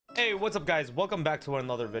Hey, what's up guys? Welcome back to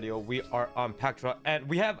another video. We are on CASHOUT and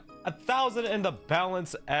we have 1,000 in the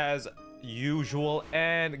balance as usual.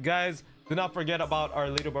 And guys, do not forget about our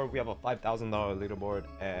leaderboard. We have a $5,000 leaderboard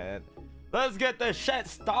and let's get this shit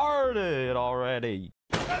started already.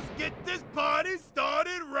 Let's get this party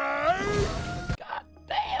started, right? God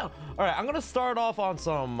damn. All right, I'm gonna start off on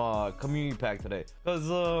some community pack today because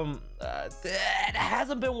it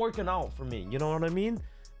hasn't been working out for me, you know what I mean?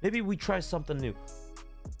 Maybe we try something new.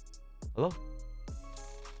 Hello?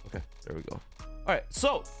 Okay, there we go. All right,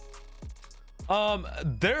 so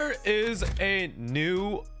there is a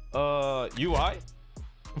new UI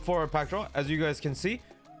for CASHOUT, as you guys can see.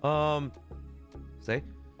 So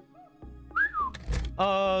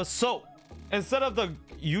instead of the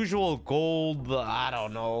usual gold, I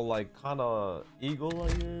don't know, like kind of eagle, I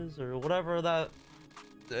guess, or whatever that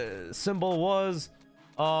symbol was,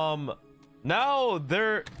 now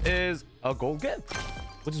there is a gold gift,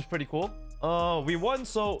 which is pretty cool. We won,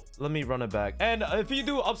 so let me run it back. And if you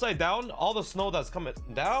do upside down, all the snow that's coming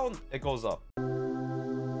down, it goes up.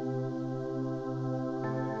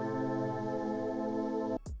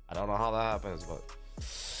 I don't know how that happens, but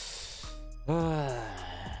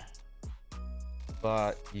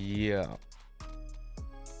yeah.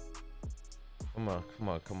 Come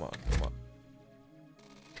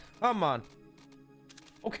on.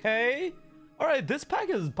 Okay. All right, this pack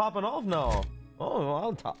is popping off now.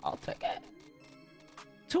 Oh, I'll take it.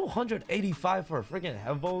 285 for freaking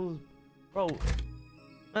headphones, bro.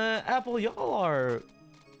 Apple, y'all are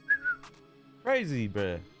crazy,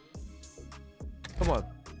 bruh. Come on.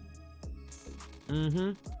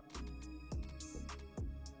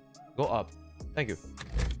 Go up. Thank you.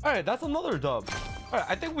 All right, that's another dub. All right,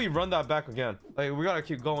 I think we run that back again. Like, we gotta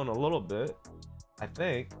keep going a little bit, I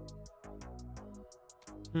think.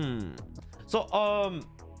 So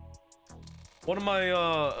one of my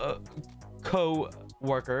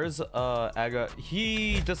co-workers, Aga,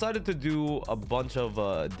 he decided to do a bunch of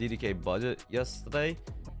DDK budget yesterday,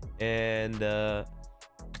 and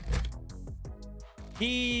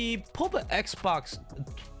he pulled the Xbox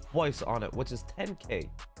twice on it, which is 10K.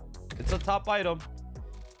 It's a top item.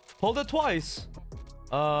 Pulled it twice.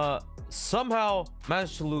 Somehow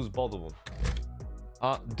managed to lose both of them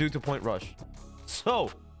due to point rush.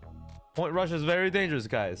 So point rush is very dangerous,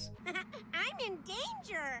 guys. I'm in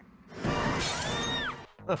danger.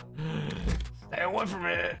 Stay away from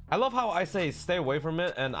it. I love how I say stay away from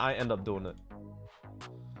it and I end up doing it.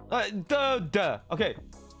 Okay,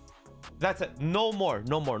 that's it. No more.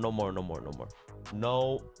 No more. Come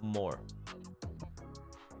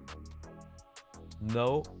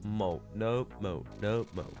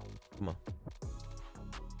on.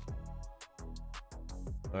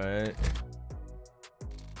 All right,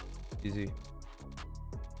 easy.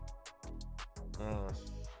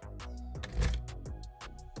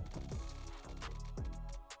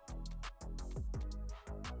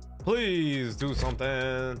 Please do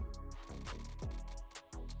something.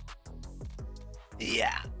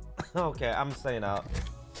 Yeah. Okay, I'm staying out.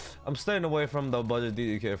 I'm staying away from the budget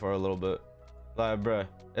DDK for a little bit. Like, bruh,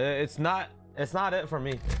 it's not it for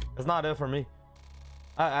me. It's not it for me.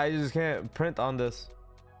 I just can't print on this.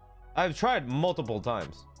 I've tried multiple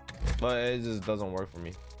times, but it just doesn't work for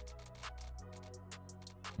me.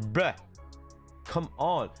 Bruh, come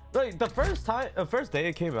on. Like the first day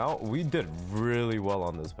it came out, we did really well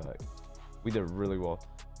on this pack. We did really well.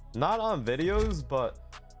 Not on videos, but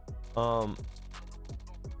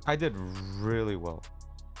I did really well.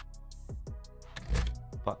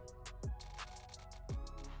 But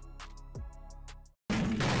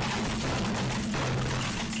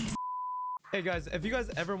hey guys, if you guys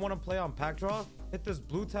ever want to play on CASHOUT, hit this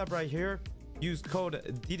blue tab right here, use code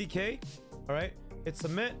DDK. All right, hit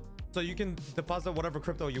submit so you can deposit whatever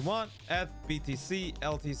crypto you want: ETH, BTC,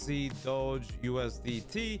 LTC, Doge,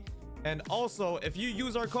 USDT. And also, if you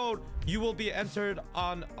use our code, you will be entered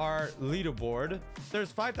on our leaderboard.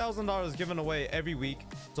 There's $5,000 given away every week,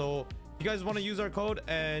 so if you guys want to use our code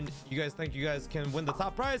and you guys think you guys can win the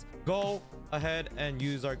top prize, go ahead and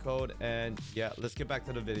use our code. And yeah, let's get back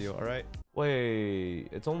to the video. All right, wait,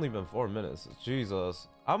 it's only been 4 minutes. Jesus,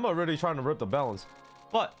 I'm already trying to rip the balance,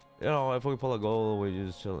 but you know, if we pull a gold, we're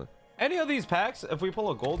just chilling. Any of these packs, if we pull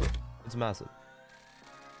a gold, it's massive.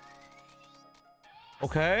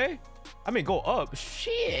 Okay, I mean, go up.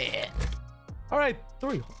 Shit. All right,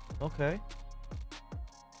 3. Okay,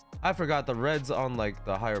 I forgot the reds on like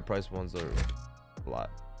the higher price ones are a lot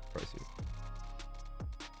pricey.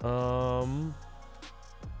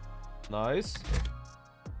 Nice.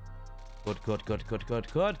 Good.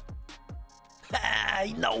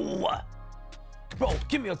 Hey, no, bro,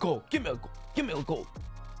 give me a goal.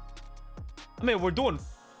 I mean, we're doing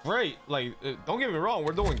great. Like, don't get me wrong,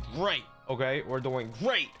 we're doing great. Okay, we're doing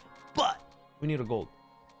great, but we need a gold.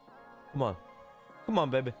 Come on, come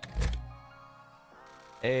on, baby.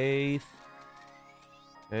 8th.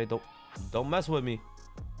 Hey, don't mess with me.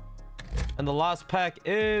 And the last pack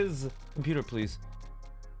is computer, please.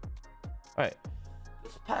 All right,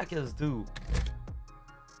 this pack is due.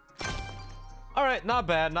 All right, not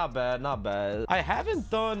bad, not bad, not bad. I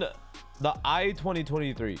haven't done the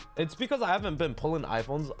i2023. It's because I haven't been pulling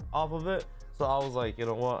iPhones off of it. So I was like, you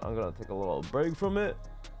know what? I'm gonna take a little break from it.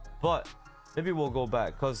 But maybe we'll go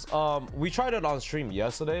back because we tried it on stream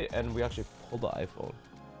yesterday and we actually pulled the iPhone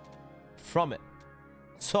from it.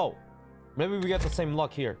 So maybe we get the same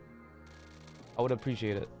luck here. I would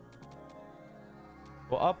appreciate it.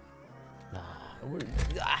 Go up. Nah,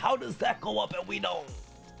 how does that go up and we don't?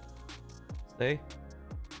 Stay.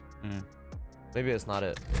 Maybe it's not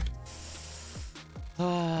it.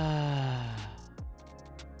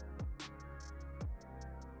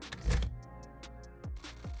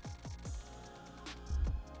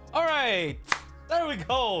 All right, there we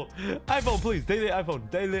go. iPhone, please. Daily iPhone,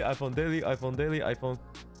 daily iPhone, daily iPhone, daily iPhone.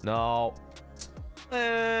 No.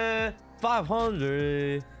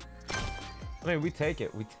 500. I mean, we take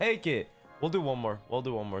it. We take it. We'll do one more. We'll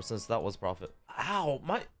do one more since that was profit. Ow,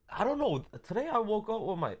 I don't know. Today I woke up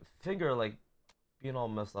with my finger like being all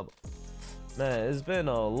messed up. Man, it's been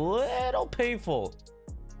a little painful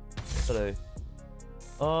today.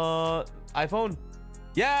 iPhone.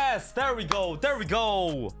 Yes, there we go. There we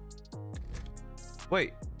go.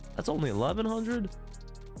 Wait, that's only 1100.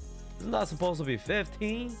 Isn't that supposed to be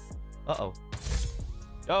 15? Uh-oh.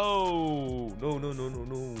 Oh, no, no, no, no,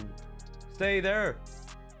 no. Stay there.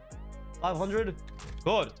 500.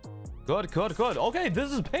 Good. Good, good, good. Okay,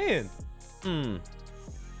 this is paying.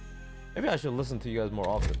 Maybe I should listen to you guys more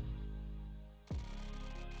often.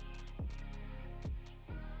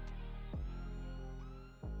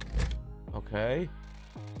 Okay.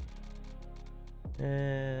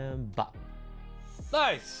 And bop.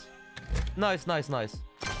 Nice. Nice, nice, nice.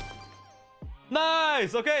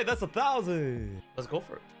 Nice. Okay, that's 1,000. Let's go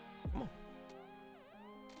for it. Come on.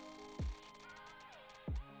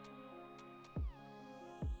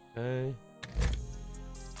 Okay.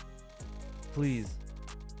 Please.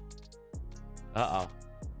 Uh-oh.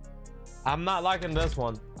 I'm not liking this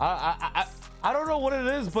one. I don't know what it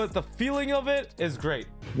is, but the feeling of it is great.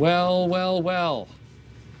 Well, well, well.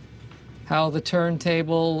 How the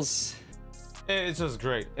turntables. It's just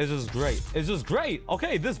great. It's just great. It's just great.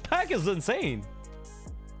 Okay, this pack is insane.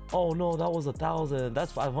 Oh no, that was 1,000.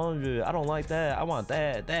 That's 500. I don't like that. I want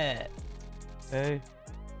that. Okay.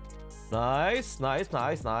 Nice, nice,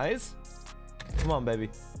 nice, nice. Come on, baby.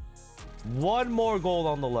 One more gold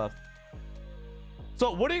on the left.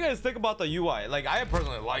 So what do you guys think about the UI? Like, I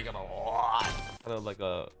personally like it a lot. Kind of like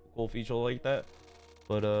a cool feature like that.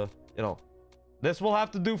 But you know, this will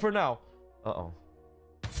have to do for now. Uh-oh.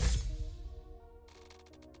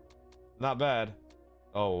 Not bad.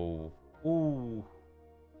 Oh. Ooh.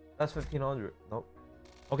 That's 1,500. Nope.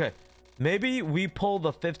 Okay. Maybe we pull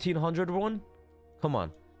the 1,500 one. Come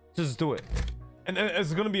on. Just do it. And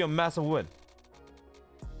it's gonna be a massive win.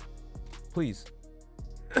 Please.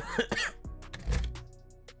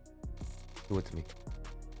 Do it to me.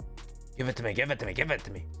 Give it to me. Give it to me. Give it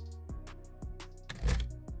to me.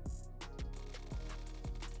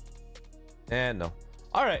 And no.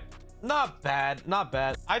 All right. Not bad. Not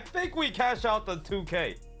bad. I think we cash out the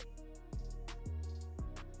 2K.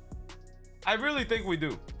 I really think we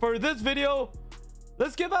do. For this video,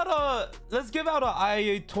 let's give out a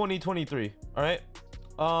i2023. All right.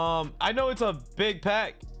 I know it's a big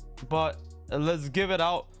pack, but let's give it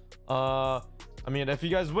out. I mean, if you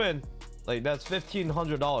guys win, like, that's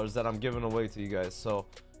 $1,500 that I'm giving away to you guys. So,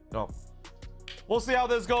 you know, we'll see how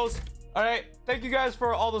this goes. All right, thank you guys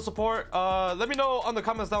for all the support. Let me know on the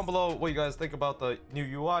comments down below what you guys think about the new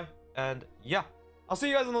UI. And yeah, I'll see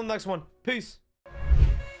you guys in the next one. Peace.